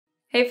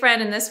Hey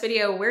friend, in this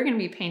video, we're gonna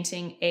be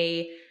painting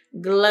a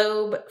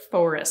globe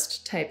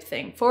forest type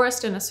thing.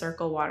 Forest in a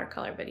circle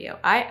watercolor video.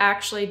 I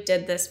actually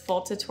did this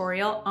full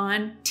tutorial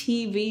on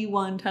TV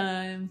one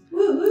time.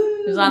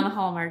 It was on the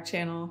Hallmark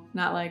channel,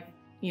 not like,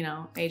 you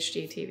know,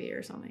 HGTV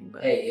or something.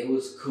 But hey, it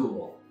was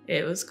cool.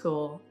 It was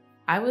cool.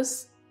 I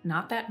was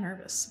not that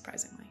nervous,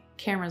 surprisingly.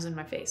 Cameras in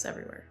my face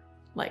everywhere,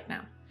 like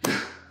now.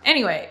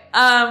 Anyway,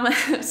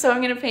 so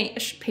I'm gonna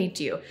paint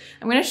you.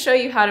 I'm gonna show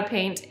you how to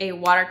paint a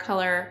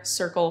watercolor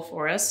circle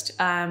forest.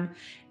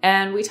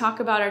 And we talk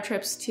about our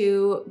trips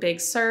to Big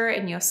Sur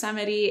and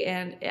Yosemite,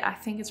 and I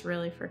think it's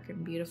really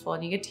freaking beautiful.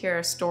 And you get to hear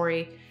a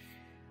story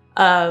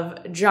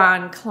of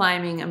John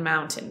climbing a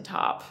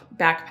mountaintop,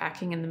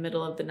 backpacking in the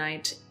middle of the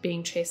night,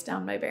 being chased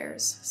down by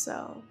bears.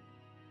 So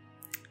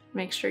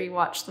make sure you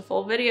watch the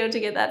full video to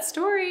get that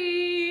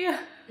story.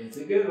 It's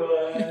a good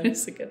one.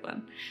 It's a good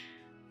one.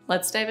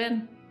 Let's dive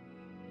in.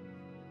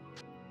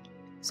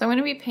 So I'm going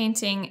to be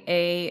painting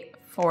a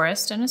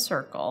forest in a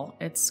circle.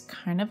 It's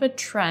kind of a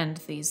trend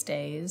these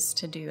days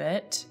to do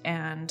it,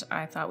 and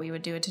I thought we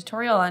would do a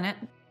tutorial on it.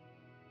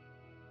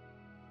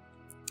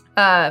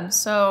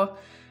 So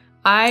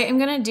I am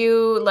going to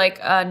do like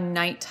a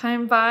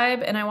nighttime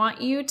vibe, and I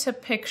want you to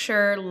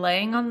picture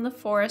laying on the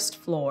forest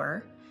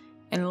floor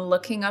and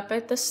looking up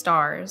at the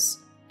stars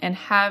and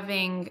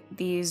having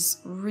these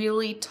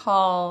really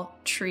tall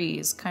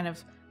trees kind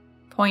of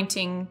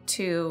pointing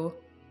to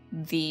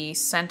the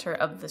center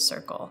of the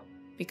circle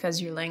because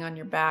you're laying on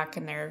your back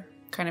and they're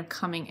kind of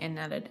coming in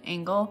at an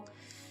angle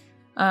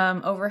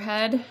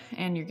overhead,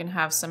 and you're gonna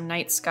have some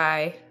night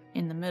sky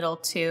in the middle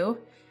too.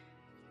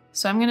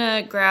 So I'm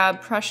gonna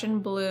grab Prussian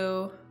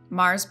blue,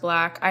 Mars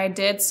black. I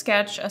did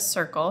sketch a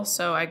circle,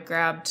 so I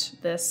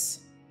grabbed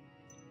this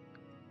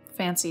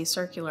fancy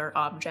circular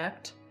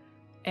object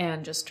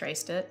and just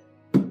traced it.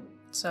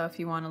 So if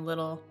you want a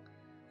little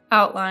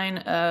outline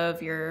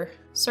of your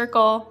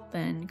circle,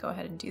 then go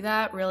ahead and do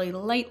that really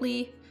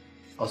lightly.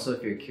 Also,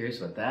 if you're curious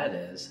what that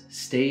is,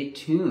 stay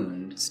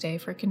tuned. Stay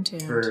freaking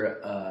tuned for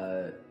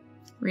a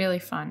really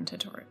fun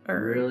tutorial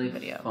or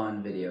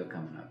fun video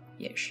coming up.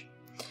 Yeesh.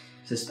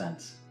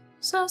 Suspense.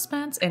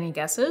 Suspense. Any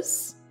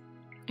guesses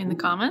in the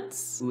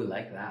comments? Ooh,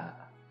 like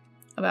that.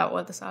 About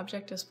what this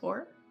object is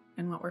for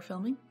and what we're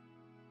filming?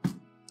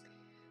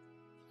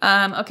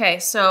 Okay,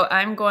 so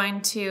I'm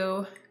going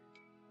to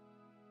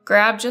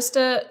grab just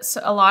a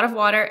lot of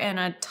water and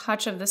a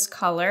touch of this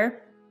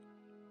color.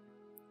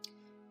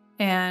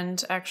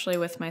 And actually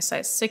with my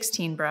size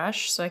 16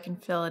 brush, so I can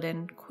fill it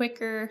in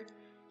quicker.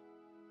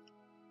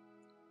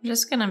 I'm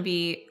just gonna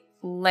be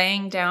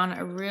laying down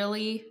a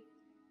really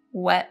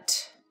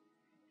wet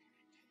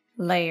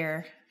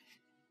layer.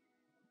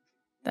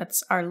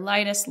 That's our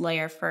lightest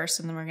layer first,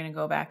 and then we're gonna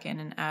go back in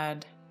and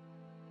add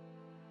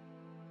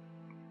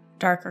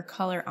darker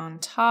color on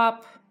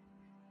top,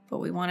 but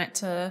we want it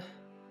to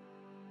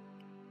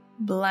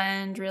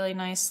blend really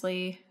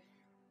nicely.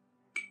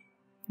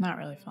 Not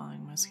really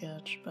following my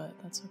sketch, but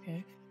that's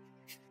okay.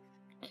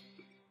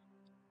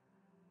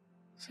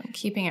 So I'm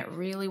keeping it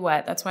really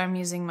wet. That's why I'm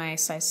using my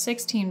size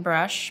 16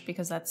 brush,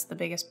 because that's the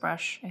biggest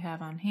brush I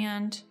have on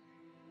hand.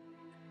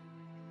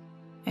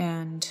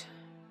 And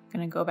I'm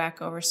gonna go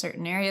back over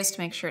certain areas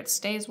to make sure it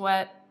stays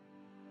wet.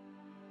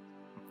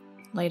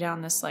 Lay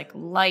down this like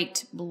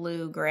light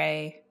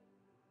blue-gray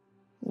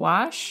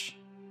wash.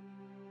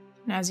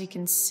 And as you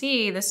can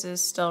see, this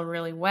is still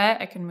really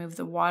wet. I can move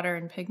the water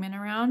and pigment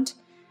around.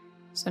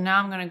 So now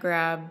I'm gonna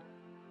grab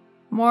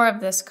more of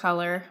this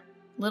color,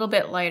 a little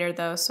bit lighter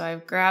though. So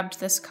I've grabbed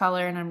this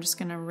color and I'm just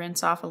gonna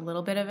rinse off a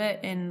little bit of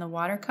it in the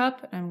water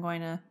cup. And I'm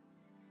going to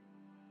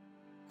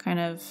kind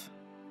of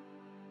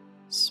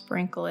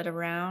sprinkle it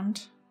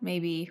around,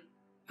 maybe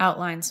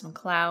outline some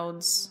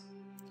clouds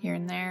here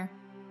and there.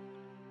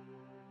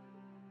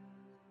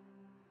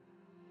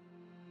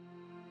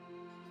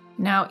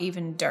 Now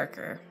even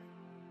darker.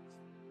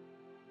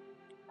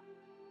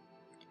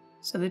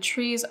 So the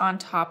trees on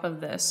top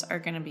of this are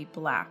going to be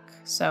black.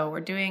 So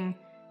we're doing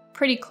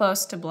pretty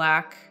close to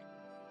black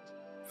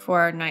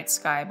for our night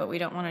sky, but we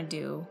don't want to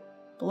do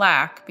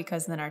black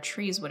because then our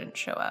trees wouldn't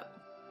show up.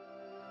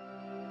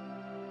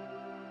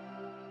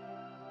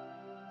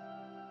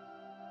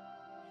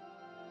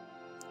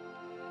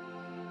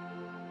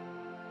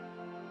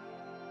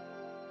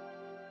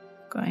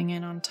 Going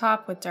in on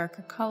top with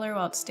darker color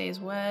while it stays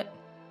wet.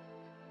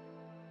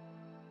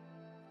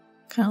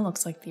 Kind of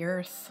looks like the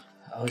earth.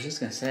 I was just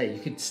gonna say, you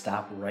could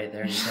stop right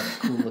there and just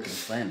have a cool looking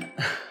planet.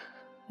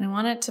 I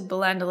want it to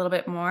blend a little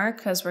bit more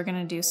because we're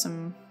gonna do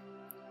some,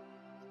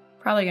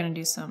 probably gonna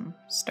do some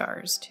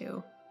stars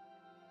too.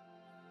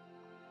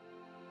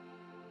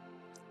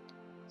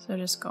 So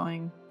just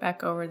going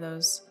back over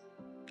those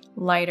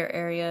lighter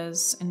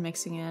areas and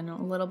mixing in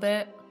a little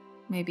bit,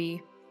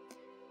 maybe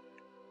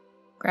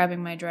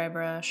grabbing my dry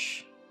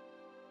brush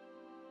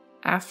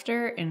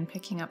after and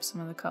picking up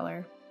some of the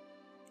color.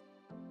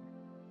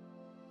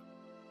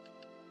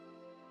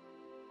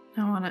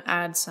 I want to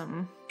add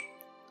some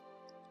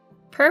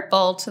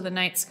purple to the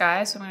night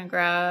sky, so I'm going to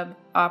grab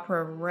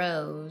Opera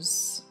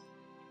Rose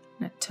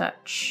and a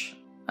touch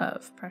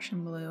of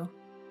Prussian blue.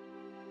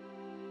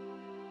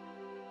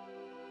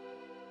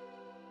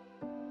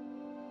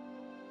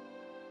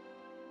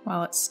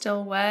 While it's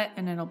still wet,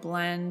 and it'll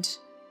blend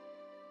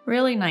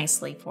really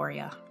nicely for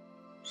you.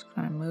 Just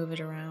kind of move it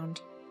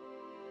around.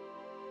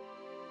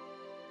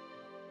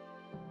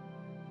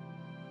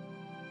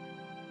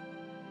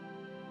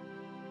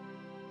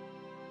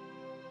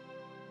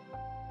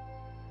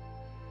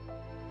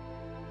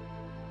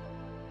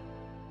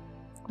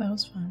 That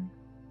was fun.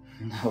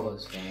 That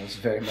was fun. It was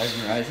very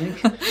mesmerizing.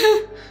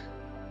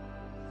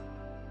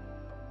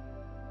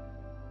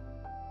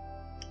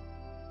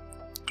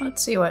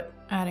 Let's see what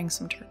adding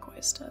some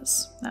turquoise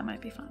does. That might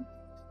be fun.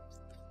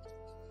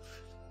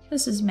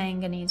 This is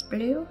manganese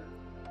blue.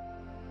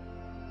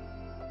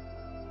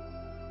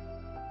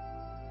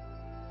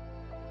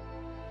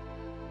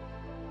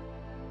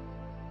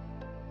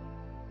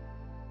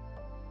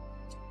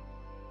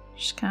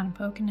 Just kind of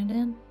poking it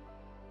in.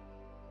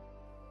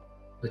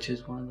 Which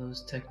is one of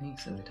those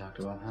techniques that we talked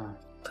about, huh?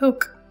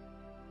 Poke.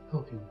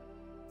 Poking.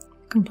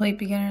 Complete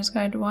Beginner's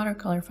Guide to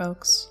Watercolor,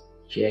 folks.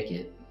 Check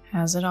it.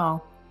 Has it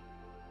all.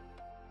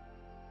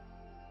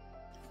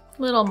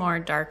 Little more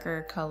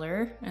darker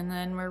color, and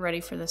then we're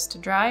ready for this to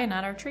dry and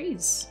add our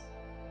trees.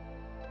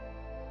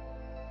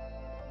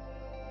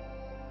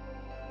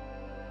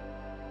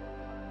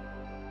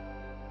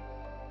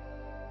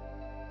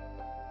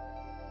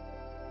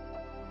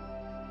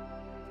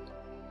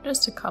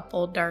 Just a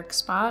couple dark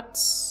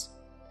spots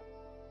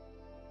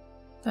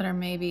that are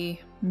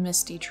maybe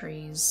misty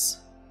trees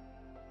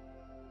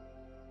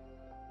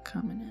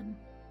coming in,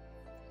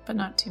 but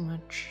not too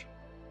much.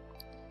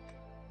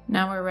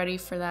 Now we're ready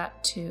for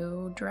that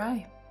to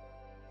dry.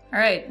 All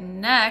right,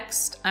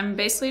 next, I'm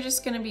basically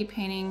just gonna be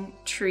painting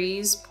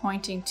trees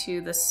pointing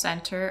to the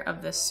center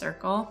of this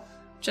circle,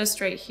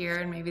 just right here,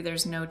 and maybe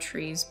there's no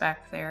trees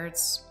back there.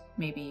 It's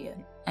maybe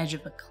an edge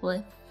of a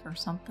cliff or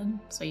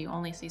something, so you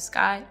only see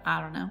sky.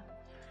 I don't know.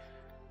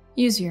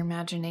 Use your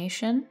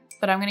imagination,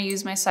 but I'm gonna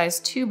use my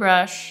size 2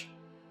 brush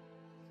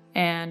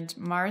and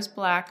Mars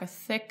Black, a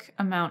thick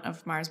amount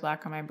of Mars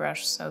Black on my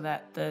brush so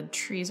that the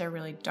trees are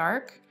really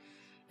dark.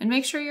 And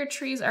make sure your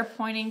trees are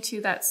pointing to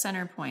that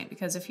center point,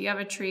 because if you have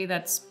a tree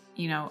that's,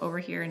 you know, over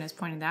here and is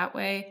pointing that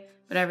way,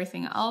 but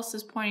everything else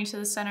is pointing to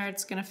the center,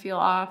 it's gonna feel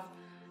off.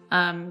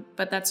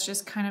 But that's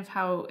just kind of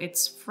how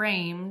it's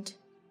framed,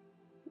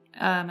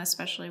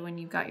 especially when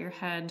you've got your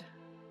head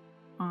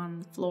on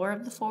the floor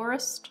of the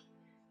forest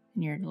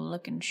and you're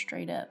looking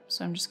straight up.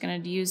 So I'm just gonna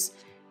use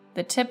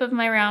the tip of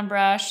my round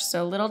brush,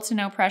 so little to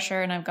no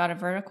pressure, and I've got a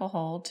vertical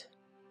hold.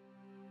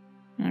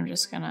 And I'm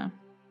just gonna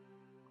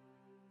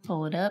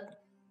pull it up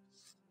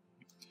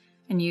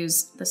and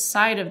use the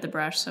side of the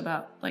brush, so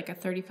about like a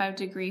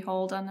 35-degree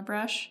hold on the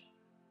brush,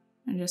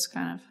 and just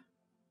kind of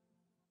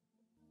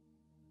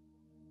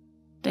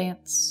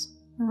dance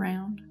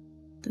around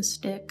the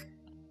stick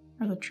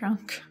or the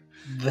trunk.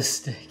 The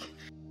stick.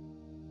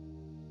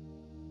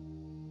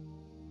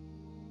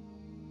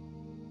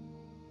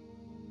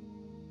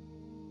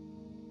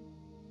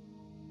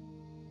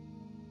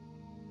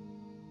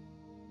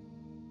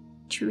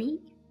 Tree?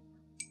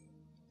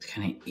 It's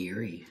kind of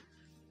eerie.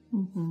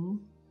 Mm-hmm.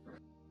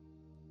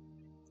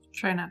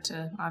 Try not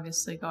to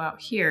obviously go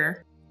out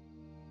here.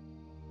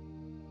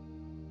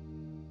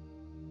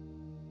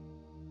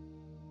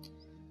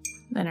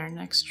 Then our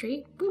next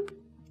tree, boop.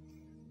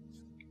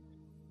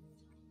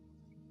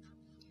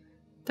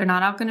 They're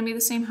not all gonna be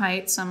the same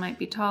height. Some might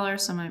be taller,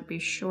 some might be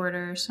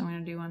shorter. So I'm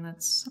gonna do one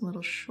that's a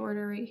little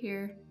shorter right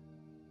here.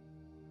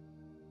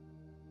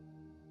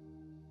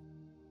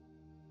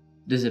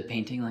 Does a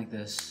painting like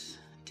this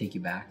take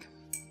you back?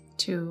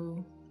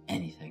 To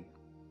anything?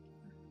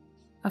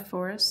 A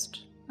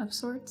forest of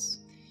sorts?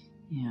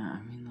 Yeah,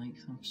 I mean like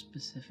some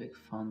specific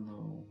fun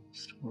little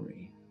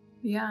story.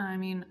 Yeah, I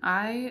mean,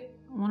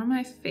 one of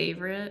my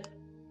favorite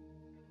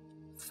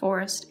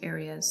forest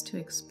areas to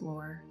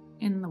explore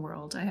in the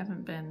world. I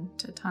haven't been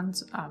to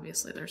tons,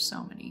 obviously there's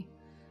so many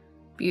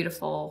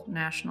beautiful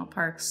national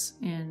parks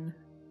in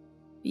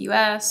the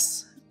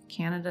US.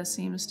 Canada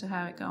seems to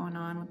have it going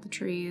on with the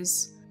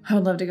trees. I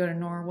would love to go to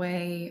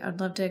Norway. I'd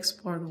love to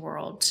explore the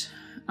world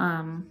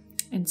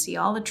and see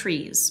all the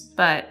trees.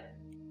 But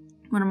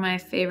one of my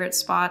favorite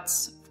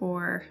spots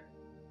for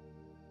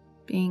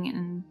being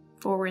in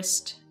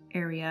forest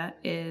area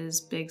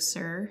is Big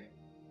Sur.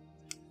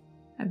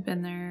 I've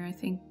been there, I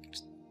think,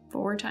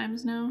 4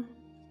 times now.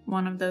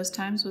 One of those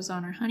times was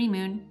on our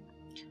honeymoon.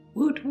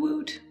 Woot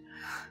woot.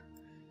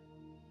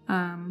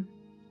 Um,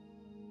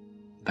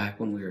 Back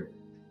when we were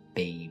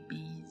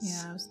babies.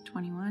 Yeah, I was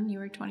 21, you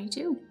were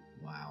 22.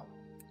 Wow.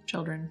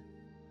 Children.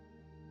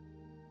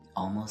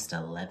 Almost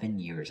 11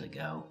 years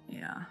ago.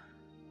 Yeah.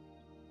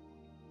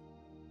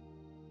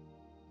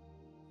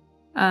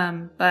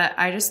 But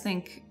I just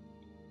think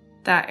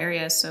that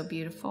area is so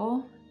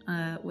beautiful,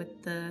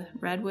 with the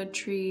redwood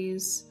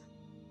trees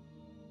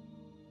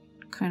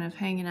kind of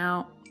hanging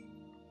out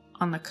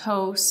on the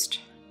coast.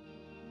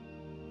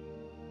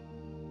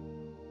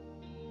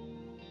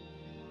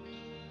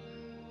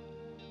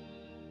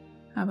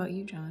 How about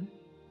you, John?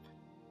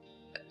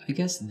 I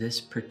guess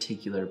this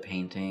particular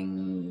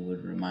painting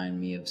would remind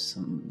me of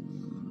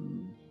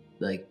some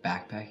like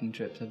backpacking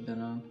trips I've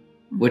been on,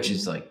 which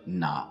is like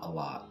not a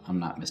lot. I'm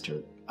not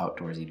Mr.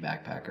 Outdoorsy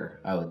backpacker.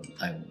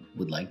 I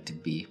would like to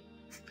be,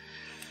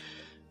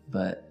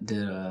 but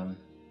did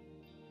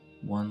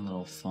one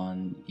little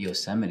fun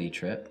Yosemite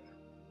trip.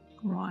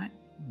 Right.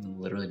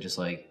 Literally just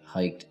like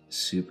hiked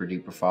super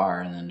duper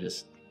far and then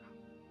just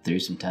threw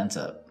some tents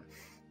up.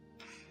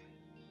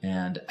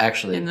 And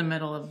actually in the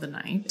middle of the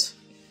night.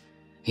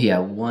 Yeah,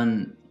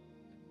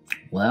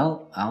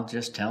 well, I'll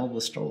just tell the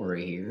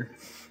story here.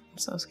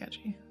 So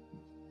sketchy.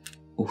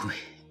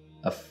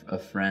 A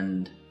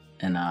friend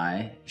and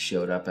I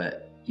showed up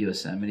at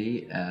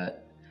Yosemite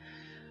at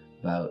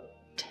about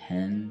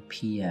 10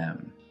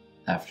 p.m.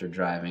 after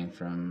driving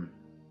from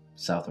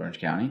South Orange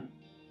County.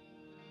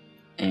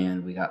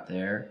 And we got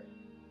there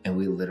and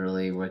we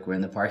literally, we're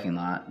in the parking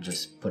lot,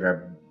 just put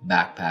our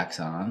backpacks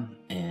on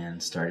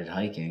and started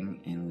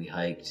hiking. And we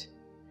hiked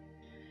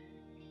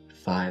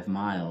 5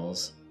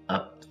 miles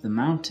up the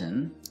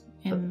mountain.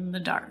 In the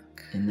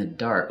dark. In the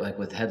dark, like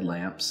with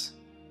headlamps.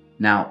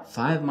 Now,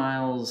 5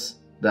 miles,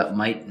 that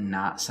might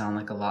not sound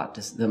like a lot.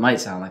 That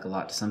might sound like a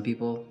lot to some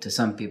people. To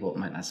some people, it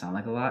might not sound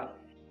like a lot.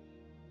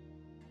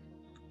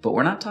 But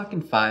we're not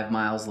talking 5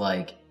 miles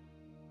like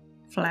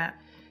flat.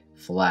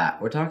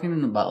 We're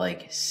talking about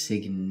like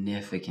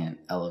significant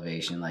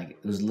elevation. Like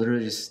it was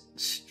literally just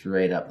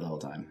straight up the whole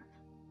time.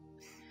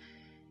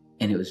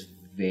 And it was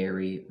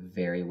very,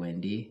 very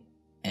windy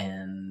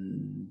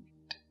and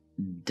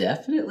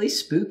definitely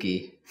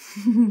spooky.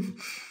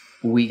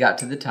 We got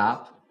to the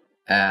top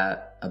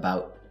at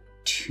about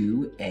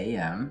 2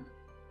 a.m.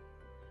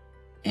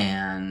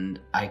 and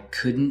I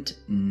couldn't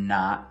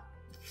not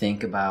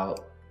think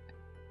about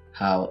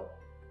how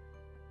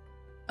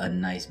a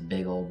nice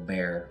big old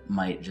bear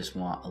might just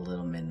want a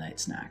little midnight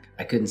snack.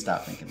 I couldn't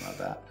stop thinking about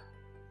that.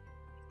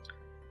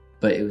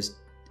 But it was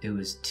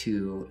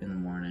 2 in the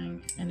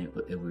morning and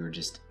we were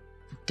just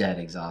dead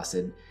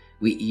exhausted.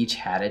 We each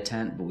had a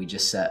tent, but we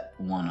just set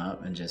one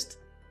up and just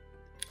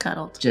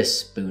cuddled. Just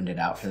spooned it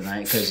out for the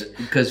night.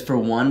 Because for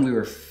one, we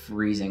were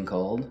freezing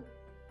cold.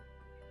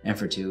 And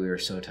for two, we were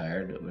so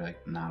tired that we were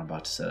like not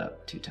about to set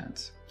up 2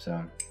 tents.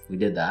 So we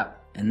did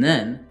that. And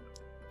then,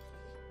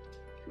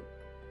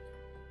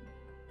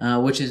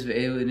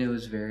 it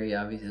was very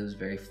obvious, it was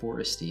very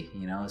foresty,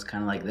 you know, it was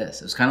kind of like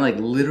this. It was kind of like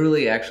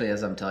literally actually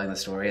as I'm telling the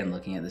story and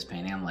looking at this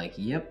painting, I'm like,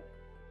 yep.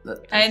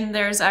 And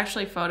there's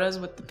actually photos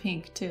with the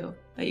pink too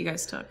that you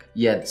guys took.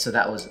 Yeah, so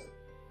that was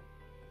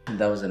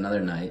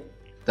another night.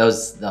 That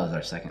was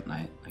our second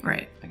night.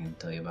 I can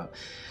tell you about.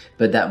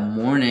 But that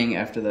morning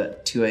after the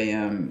 2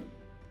 a.m.,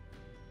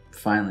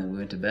 finally we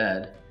went to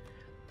bed,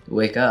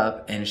 wake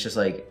up, and it's just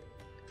like,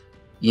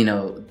 you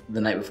know,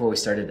 the night before we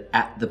started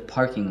at the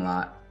parking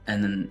lot,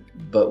 and then,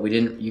 but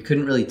you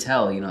couldn't really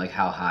tell, you know, like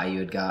how high you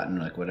had gotten,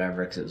 like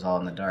whatever, because it was all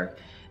in the dark.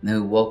 And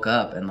then we woke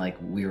up and like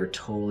we were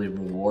totally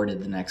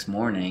rewarded the next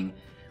morning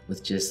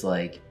with just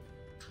like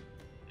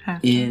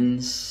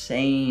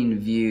insane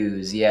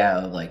views.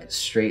 Yeah, of like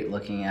straight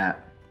looking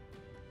at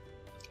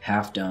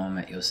Half Dome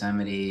at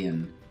Yosemite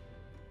and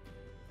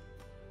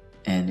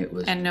it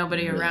was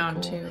nobody really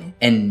around cool. too.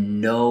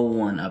 And no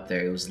one up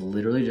there. It was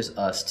literally just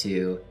us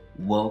two.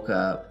 Woke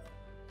up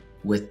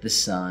with the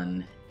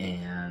sun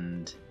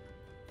and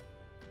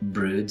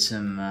brewed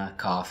some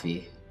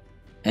coffee.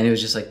 And it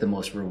was just like the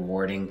most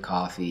rewarding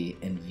coffee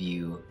and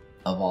view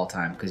of all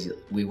time because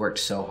we worked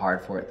so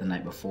hard for it the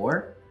night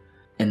before.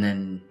 And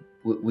then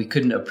we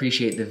couldn't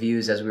appreciate the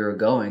views as we were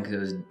going because it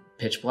was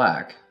pitch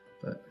black.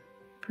 But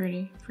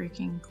pretty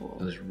freaking cool.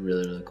 It was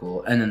really, really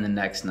cool. And then the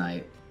next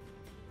night,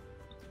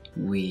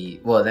 we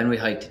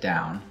hiked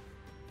down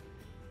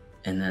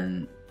and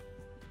then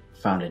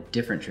found a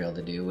different trail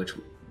to do, which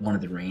one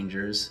of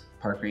the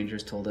park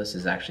rangers told us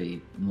is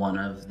actually one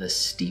of the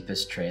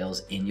steepest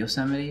trails in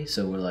Yosemite.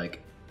 So we're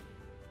like,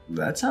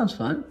 that sounds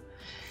fun.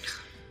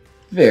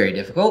 Very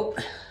difficult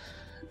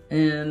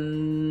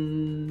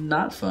and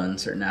not fun,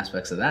 certain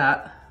aspects of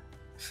that.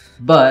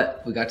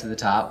 But we got to the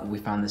top, we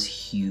found this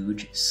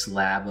huge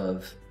slab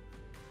of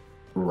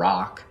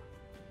rock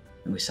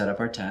and we set up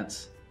our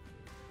tents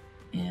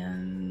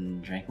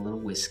and drank a little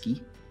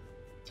whiskey.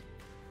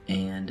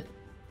 And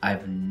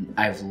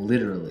I've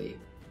literally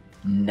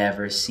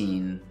never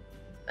seen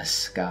a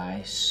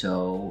sky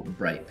so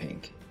bright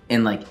pink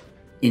and like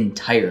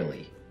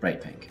entirely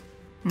bright pink.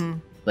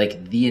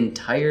 Like the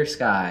entire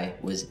sky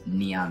was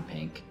neon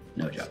pink,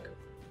 no joke.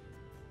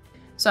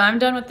 So I'm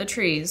done with the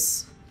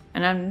trees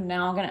and I'm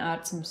now gonna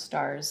add some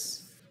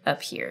stars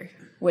up here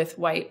with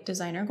white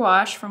designer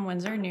gouache from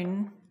Winsor &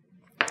 Newton.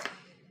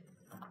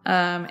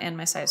 And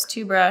my size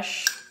 2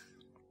 brush.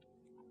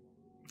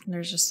 And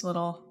there's just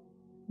little,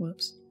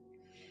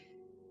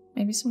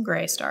 maybe some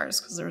gray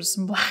stars because there was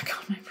some black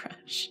on my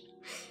brush.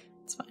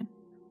 It's fine.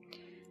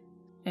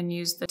 And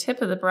use the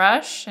tip of the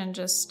brush and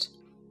just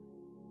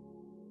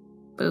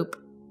boop,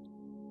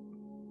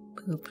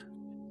 boop,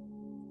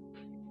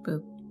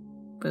 boop,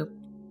 boop.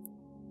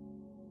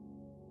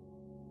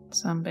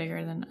 Some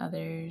bigger than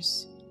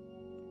others.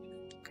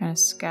 kind of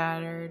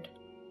scattered.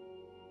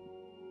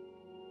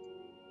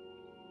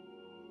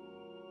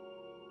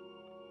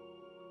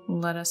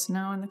 Let us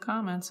know in the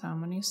comments how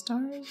many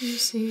stars you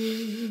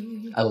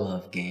see. I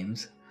love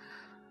games.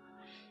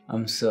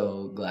 I'm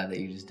so glad that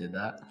you just did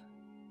that.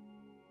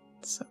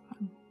 So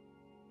fun.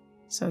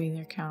 So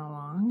either count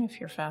along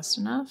if you're fast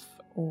enough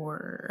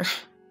or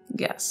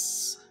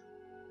guess.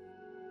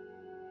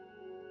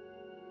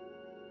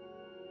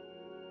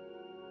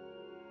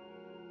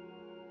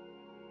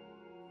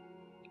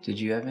 Did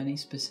you have any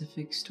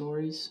specific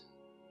stories?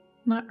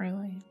 Not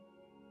really.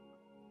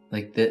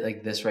 Like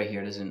this right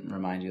here doesn't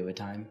remind you of a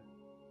time?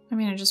 I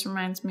mean, it just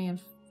reminds me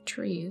of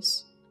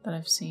trees that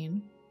I've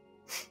seen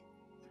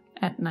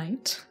at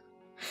night.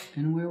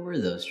 And where were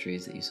those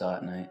trees that you saw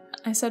at night?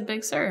 I said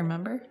Big Sur,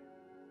 remember?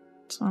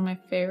 It's one of my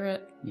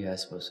favorite. Yeah, I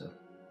suppose so.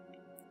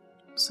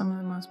 Some of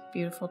the most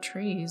beautiful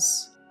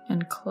trees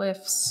and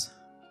cliffs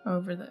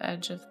over the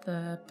edge of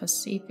the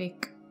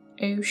Pacific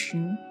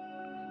Ocean.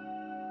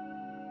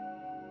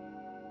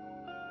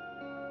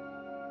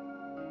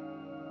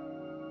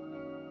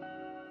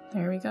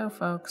 There we go,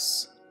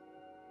 folks.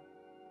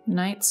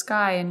 Night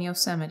sky in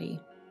Yosemite.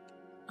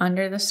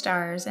 Under the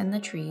stars and the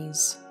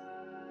trees.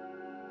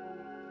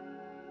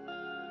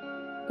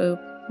 Boop.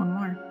 One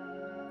more.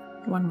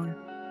 One more.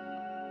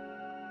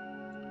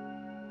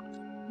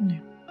 No.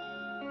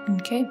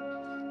 Okay.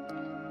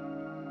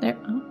 There.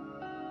 Oh.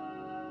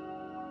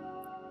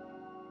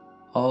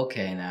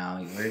 Okay,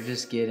 now we're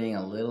just getting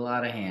a little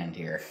out of hand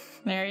here.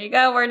 There you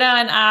go. We're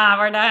done.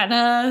 We're done.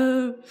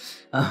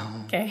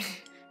 Oh. Okay.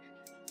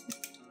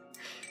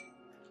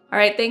 All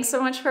right, thanks so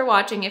much for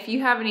watching. If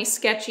you have any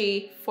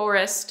sketchy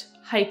forest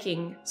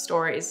hiking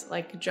stories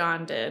like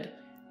John did,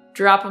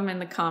 drop them in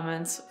the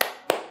comments.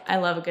 I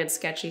love a good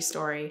sketchy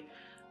story,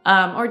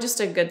 or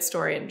just a good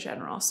story in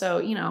general. So,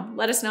 you know,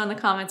 let us know in the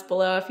comments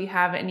below if you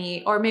have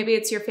any, or maybe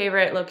it's your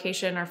favorite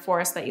location or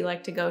forest that you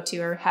like to go to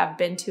or have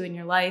been to in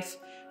your life.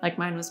 Like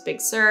mine was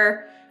Big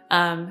Sur.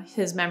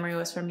 His memory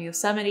was from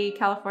Yosemite,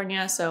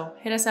 California. So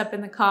hit us up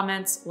in the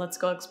comments. Let's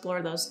go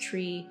explore those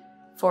tree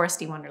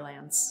foresty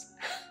wonderlands.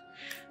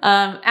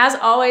 As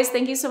always,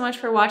 thank you so much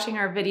for watching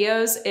our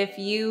videos. If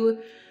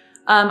you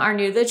are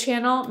new to the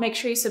channel, make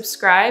sure you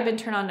subscribe and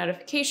turn on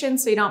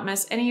notifications so you don't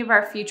miss any of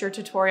our future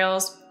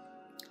tutorials.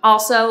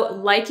 Also,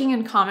 liking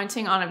and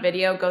commenting on a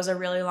video goes a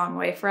really long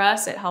way for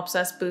us. It helps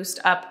us boost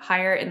up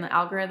higher in the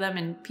algorithm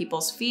and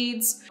people's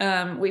feeds.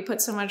 We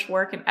put so much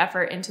work and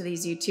effort into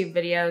these YouTube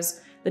videos,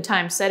 the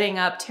time setting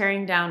up,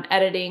 tearing down,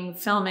 editing,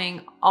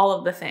 filming, all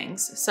of the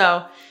things.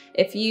 So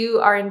if you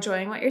are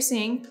enjoying what you're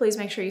seeing, please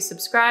make sure you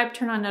subscribe,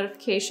 turn on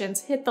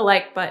notifications, hit the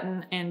like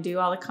button, and do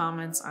all the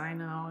comments. I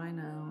know,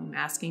 I'm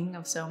asking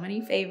of so many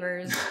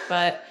favors,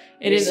 but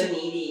it is. So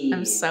needy.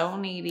 I'm so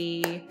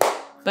needy,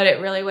 but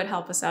it really would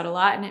help us out a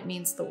lot and it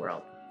means the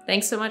world.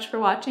 Thanks so much for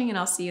watching and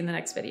I'll see you in the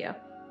next video.